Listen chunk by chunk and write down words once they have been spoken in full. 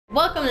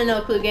Welcome to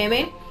No Clue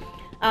Gaming.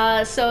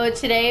 So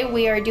today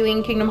we are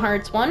doing Kingdom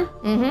Hearts 1.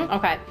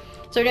 Okay.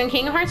 So we're doing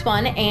Kingdom Hearts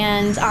 1,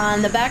 and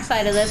on the back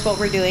side of this, what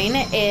we're doing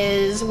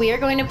is we are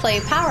going to play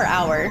Power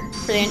Hour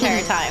for the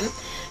entire time.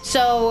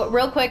 So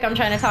real quick, I'm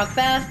trying to talk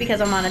fast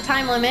because I'm on a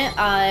time limit.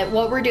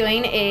 What we're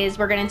doing is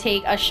we're going to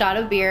take a shot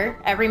of beer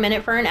every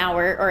minute for an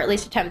hour, or at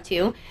least attempt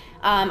to.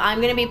 I'm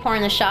going to be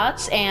pouring the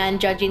shots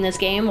and judging this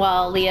game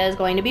while Leah is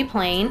going to be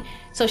playing.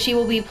 So she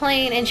will be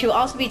playing and she will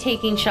also be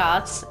taking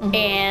shots.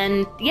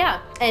 And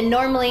yeah, and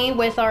normally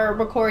with our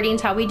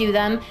recordings, how we do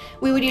them,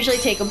 we would usually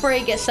take a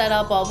break, get set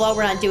up, blah, blah.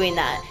 We're not doing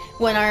that.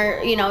 When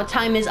our,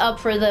 time is up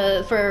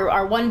for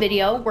our one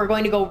video, we're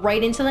going to go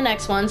right into the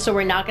next one. So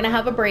we're not going to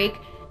have a break,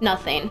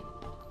 nothing.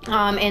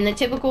 And the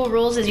typical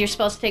rules is you're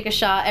supposed to take a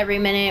shot every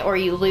minute or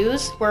you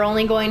lose. We're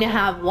only going to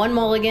have one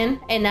mulligan,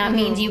 and that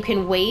means you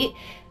can wait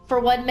for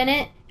 1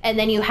 minute, and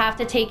then you have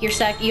to take you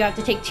have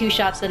to take 2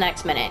 shots the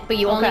next minute, but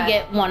you only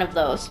get one of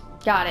those.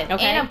 Got it.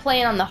 Okay. And I'm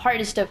playing on the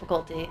hardest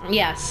difficulty.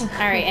 Yes. All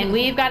right, and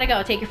we've got to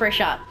go. Take your first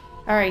shot.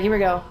 All right, here we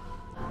go.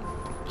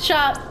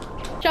 Shot.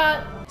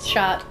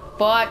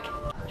 Fuck.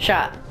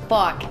 Shot.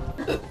 Fuck.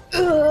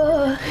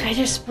 I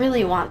just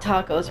really want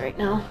tacos right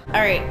now. All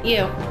right,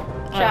 you.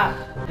 Shot.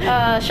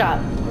 Shot.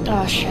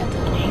 Oh shit.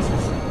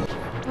 Jesus.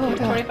 Oh,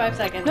 25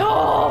 seconds.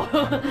 No!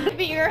 Give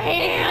me your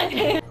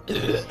hand!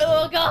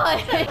 Oh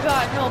god.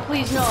 God, no,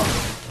 please, no.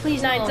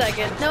 Please, 9 no.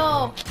 seconds.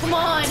 No, come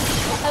on.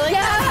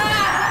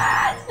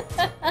 Yes!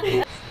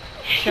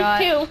 Shot.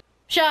 2.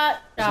 Shot.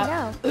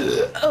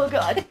 Oh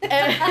god.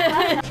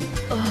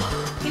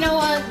 You know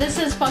what? This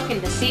is fucking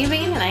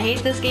deceiving, and I hate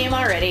this game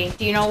already.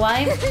 Do you know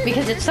why?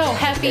 Because it's so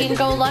happy and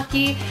go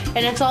lucky,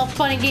 and it's all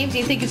fun and games.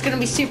 You think it's gonna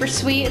be super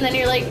sweet, and then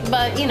you're like,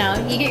 but you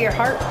get your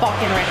heart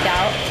fucking ripped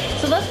out.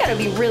 So that's gotta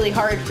be really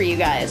hard for you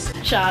guys.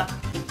 Shot.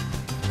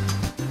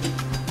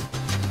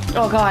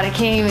 Oh god, I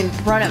can't even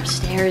run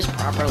upstairs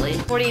properly.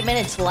 48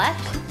 minutes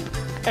left?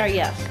 Or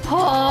yes.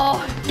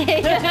 Oh!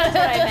 That's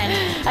what I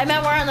meant. I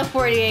meant we're on the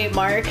 48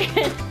 mark.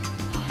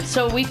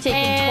 So we've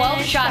taken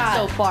 12 shots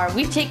so far.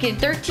 We've taken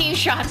 13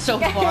 shots so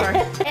far.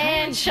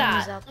 And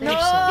shot.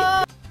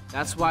 No!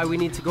 That's why we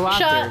need to go out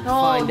Shot. there and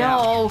find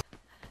out.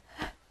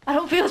 I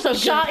don't feel so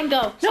good. Shot and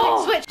go.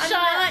 No! Switch. I'm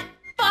Shot. not.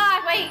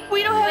 Fuck. Wait.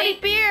 We don't have any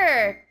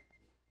beer!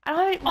 I don't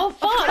have any... Oh,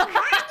 fuck.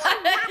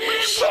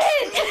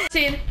 Shit.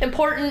 See,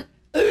 important.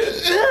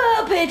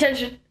 Pay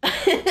attention.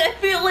 I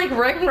feel like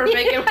Rick for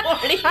Rick and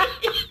Morty.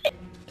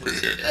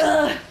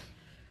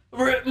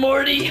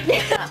 Morty.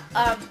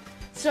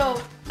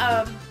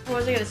 What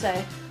was I gonna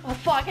say? Oh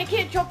fuck, I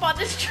can't jump on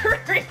this tree!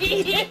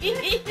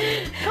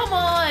 Come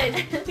on!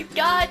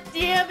 God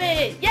damn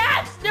it!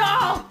 Yes!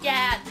 No!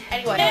 Yeah!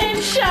 Anyway.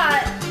 And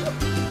shot.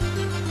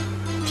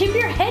 Tip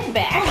your head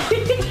back.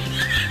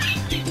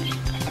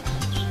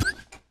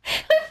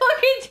 The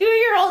fucking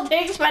 2-year-old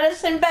takes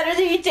medicine better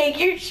than you take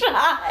your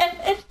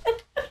shot.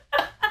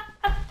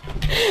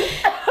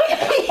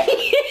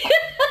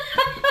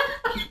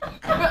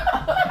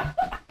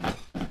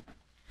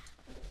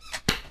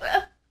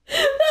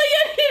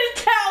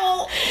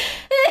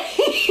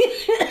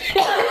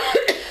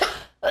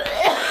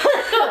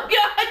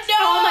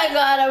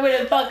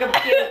 Fucking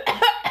cute.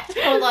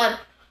 Hold on.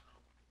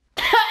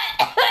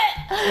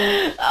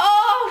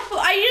 Oh,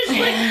 I just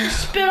like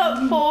spit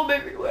up foam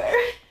everywhere.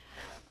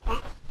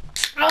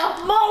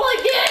 Oh,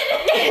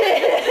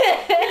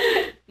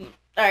 mulligan!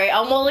 Alright,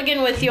 I'll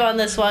mulligan with you on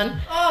this one.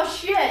 Oh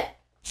shit!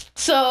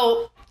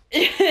 So,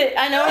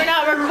 I know we're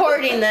not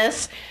recording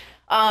this.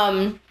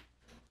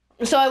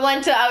 So I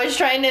was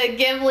trying to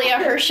give Leah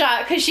her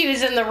shot because she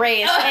was in the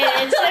race,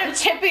 and instead of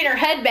tipping her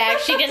head back,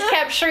 she just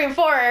kept straight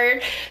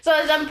forward. So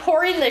as I'm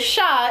pouring the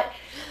shot,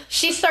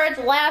 she starts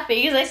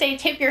laughing because I say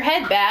tip your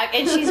head back,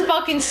 and she's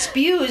fucking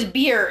spews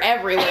beer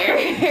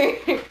everywhere.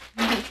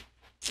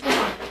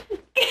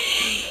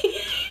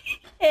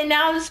 And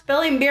now I'm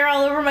spilling beer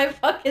all over my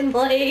fucking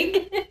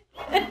leg.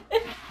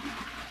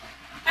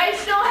 I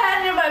still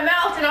had it in my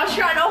mouth and I was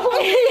trying to hold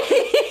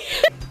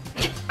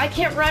it. I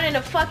can't run in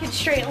a fucking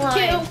straight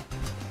line. 2,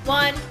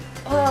 1.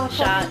 Oh,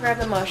 shot. Grab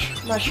the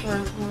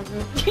mushroom.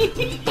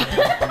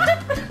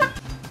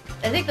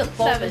 I think the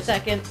 7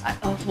 seconds.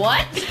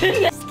 What?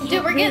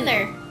 Dude, we're getting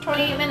there.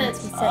 28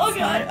 minutes. Oh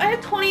god, I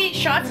have 28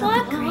 shots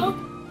left? Fuck.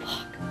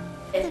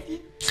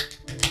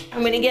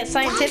 I'm gonna get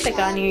scientific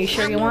on you. You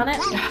sure you want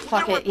it?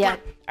 Fuck it, yeah.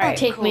 Alright.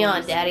 Take me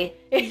on, daddy.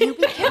 You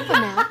be careful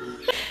now.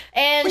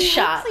 And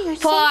shot.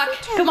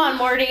 Fuck. Come on,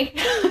 Morty.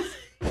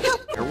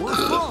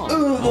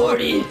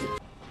 Morty.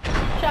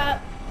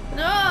 Shot.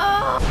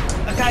 No!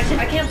 Guys,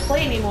 I can't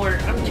play anymore.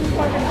 I'm too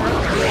fucking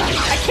hungry.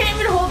 I can't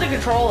even hold the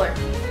controller.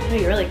 No,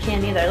 you really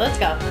can't either. Let's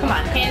go. Come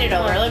on, hand it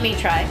over. Let me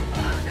try.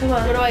 Come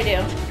on. What do I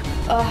do?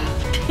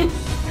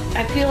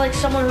 I feel like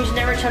someone who's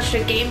never touched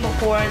a game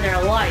before in their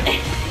life.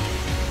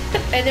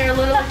 And they're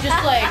literally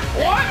just like,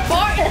 what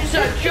button is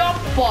a jump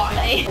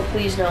button? Oh,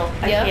 please no.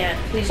 I can't.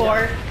 Please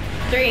 4,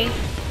 3,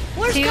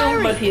 Where's 2,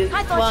 Kyrie?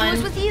 I thought 1. she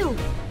was with you.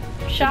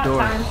 Shot door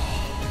time.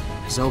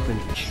 is open.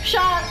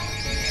 Shot.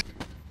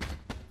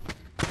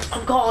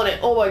 I'm calling it.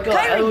 Oh my god.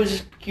 Kyrie. I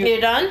was cute. You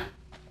done?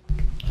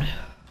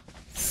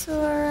 this,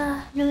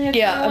 or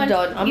Yeah, I'm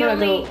done. I'm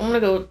gonna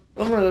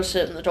go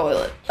sit in the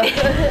toilet.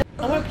 I'm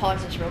gonna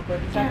pause this real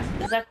quick.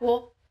 Is that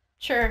cool?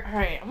 Sure. All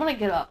right, I'm gonna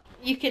get up.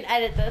 You can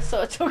edit this,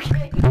 so it's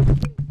okay.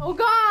 Oh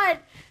God!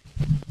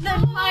 The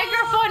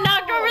microphone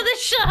knocked over the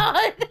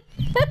shot.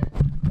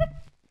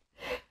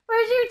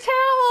 Where's your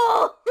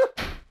towel?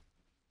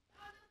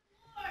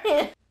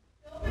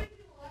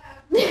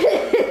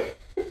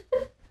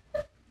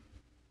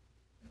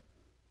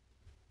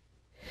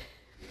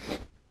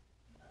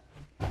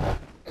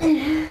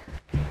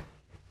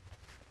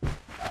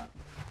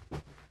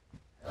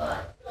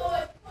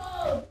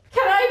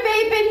 Can I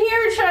vape in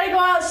here or should I go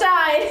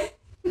outside?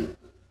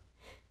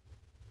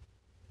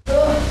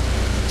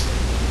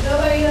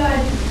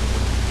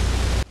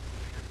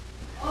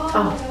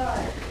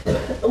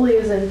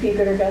 Leah's in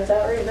puking her guts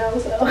out right now,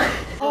 so.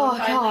 Oh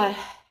God.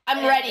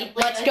 I'm ready.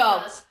 Let's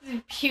go.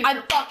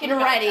 I'm fucking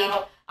ready.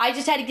 I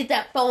just had to get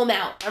that foam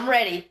out. I'm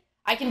ready.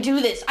 I can do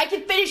this. I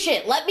can finish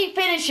it. Let me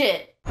finish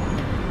it.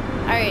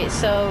 Alright,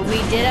 so we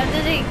did have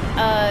to take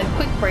a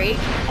quick break.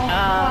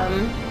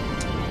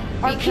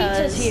 Our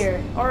pizza's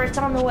here, or it's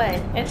on the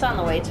way. It's on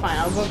the way, it's fine.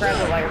 I'll go grab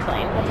it while you're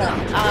playing.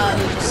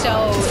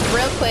 So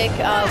real quick,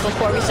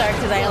 before we start,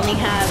 because I only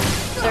have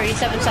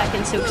 37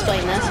 seconds to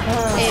explain this,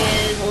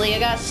 is Leah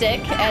got sick,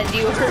 as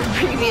you heard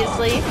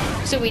previously,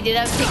 so we did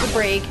have to take a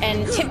break,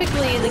 and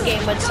typically the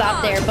game would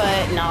stop there,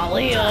 but not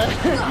Leah.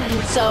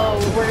 So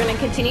we're gonna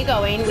continue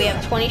going. We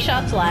have 20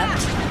 shots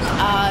left,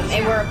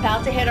 and we're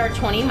about to hit our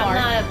 20 mark.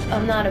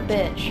 I'm not a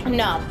bitch.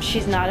 No,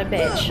 she's not a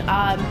bitch.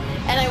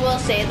 And I will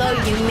say though,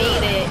 you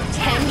made it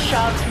 10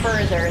 shots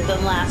further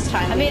than last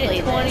time we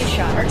played this. 20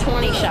 shots. Or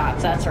 20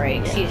 shots, that's right,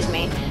 excuse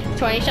me.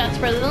 20 shots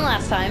further than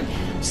last time.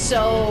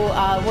 So,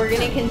 we're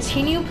gonna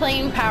continue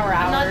playing Power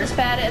Hour. I'm not this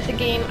bad at the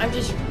game. I'm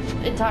just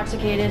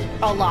intoxicated.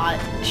 A lot.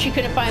 She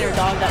couldn't find her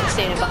dog that was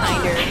standing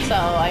behind her, so,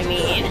 I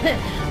mean.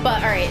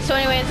 But, alright, so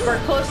anyways, we're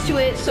close to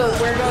it, so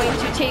we're going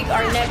to take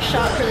our next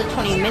shot for the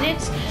 20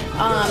 minutes.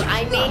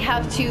 I may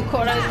have to,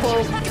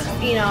 quote-unquote,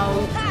 you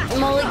know,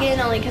 mulligan,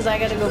 only because I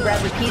gotta go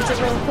grab the pizza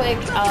real quick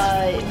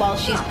while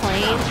she's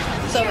playing,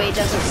 so it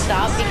doesn't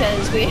stop,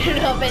 because we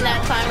ended up in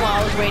that time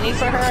while I was waiting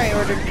for her, I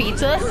ordered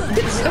pizza,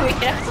 so we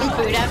could have some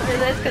food after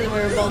this, because we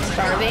were both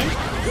starving.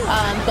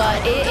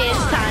 But it is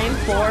time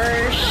for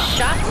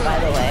shots, by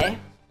the way.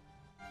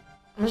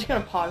 I'm just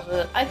gonna pause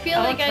it. I feel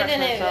like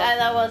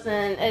that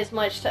wasn't as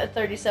much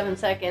 37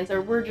 seconds,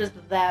 or we're just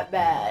that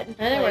bad.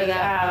 I think we're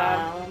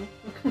that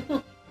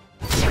bad.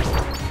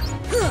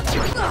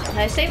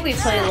 I say we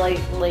play like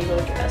Lego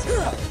Jurassic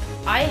Park.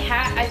 I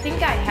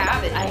think I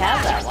have it. I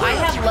have that one. I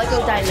have Lego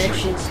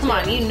Dimensions. Come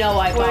on, you know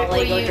I bought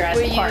Lego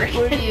Jurassic Park.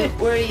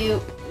 Where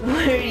you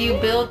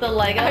build the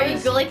Legos? Are you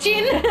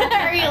glitching?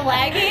 Are you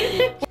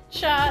lagging?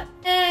 Shot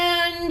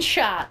and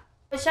shot.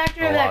 This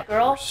actor of that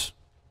girl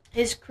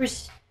is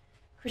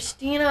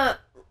Christina.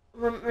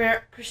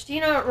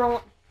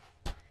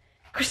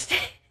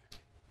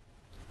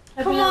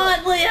 Come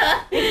on,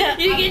 Leah.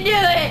 You can do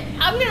it.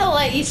 I'm gonna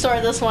let you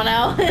sort this one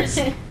out.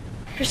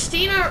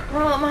 Christina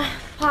Romano.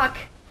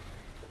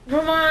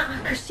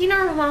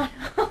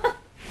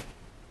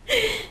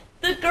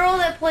 The girl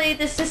that played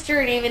the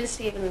sister in Even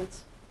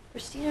Stevens.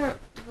 Christina.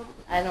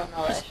 I don't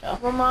know that show.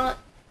 Romano.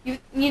 You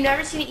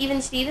never seen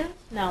Even Stevens?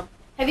 No.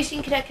 Have you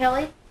seen Cadet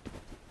Kelly?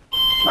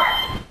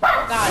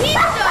 God.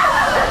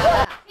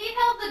 He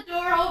held the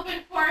door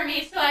open for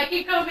me so I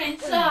could come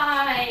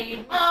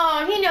inside.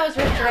 Oh, he knows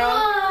we're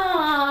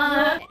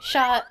drunk.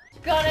 Shot.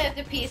 Gonna have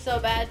to pee so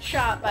bad.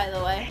 Shot, by the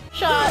way.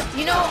 Shot.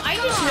 You know, I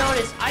just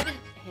noticed. I've been.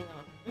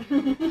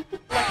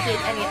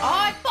 Hang on.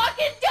 I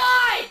fucking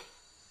died!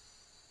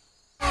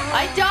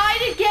 I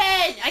died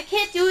again! I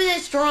can't do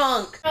this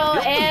drunk. Oh,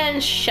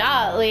 and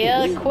shot,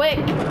 Leah. Quick.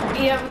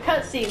 You have a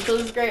cutscene, so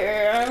it's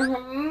great.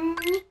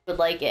 Would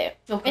like it.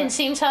 Okay. And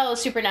seems how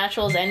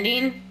Supernatural is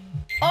ending.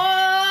 Oh!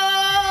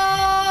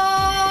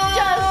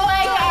 Just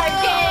like our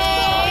game!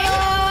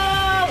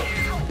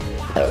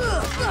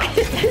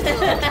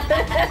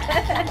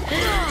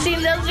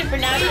 Seems how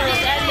Supernatural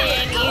is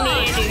ending. You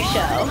need a new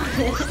show.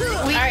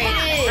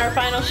 Alright, our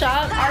final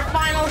shot? Our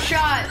final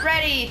shot.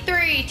 Ready?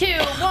 3, 2,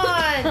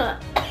 1.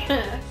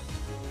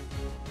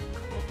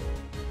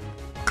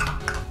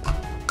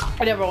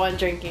 I never want to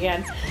drink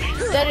again.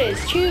 That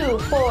is 2,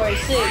 4,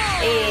 6,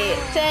 8,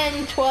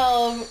 10,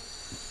 12,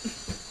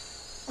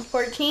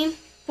 14?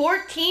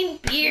 14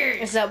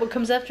 beers. Is that what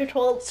comes after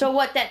 12? So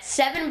what, that's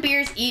 7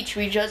 beers each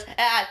we just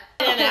had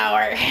In an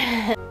hour.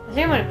 I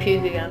think I'm gonna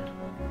puke again.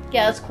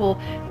 Yeah, that's cool.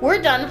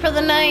 We're done for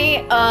the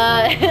night.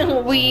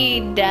 We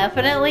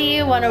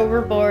definitely went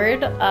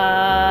overboard.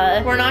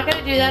 We're not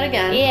gonna do that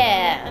again.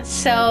 Yeah,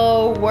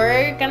 so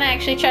we're gonna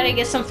actually try to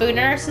get some food in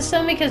our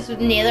system because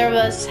neither of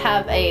us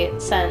have a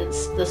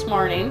sense this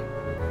morning.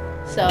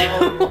 So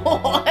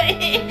What?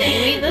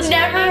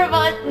 Neither of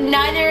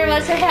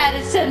us have had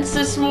a sense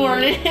this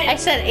morning. I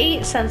said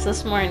 8 cents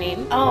this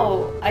morning.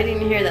 Oh, I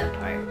didn't hear that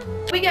part.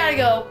 We gotta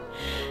go.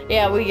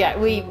 Yeah, we gotta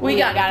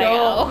go.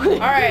 All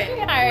right.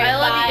 All right, I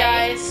love bye. you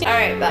guys. All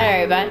right, bye. All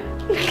right,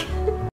 bye.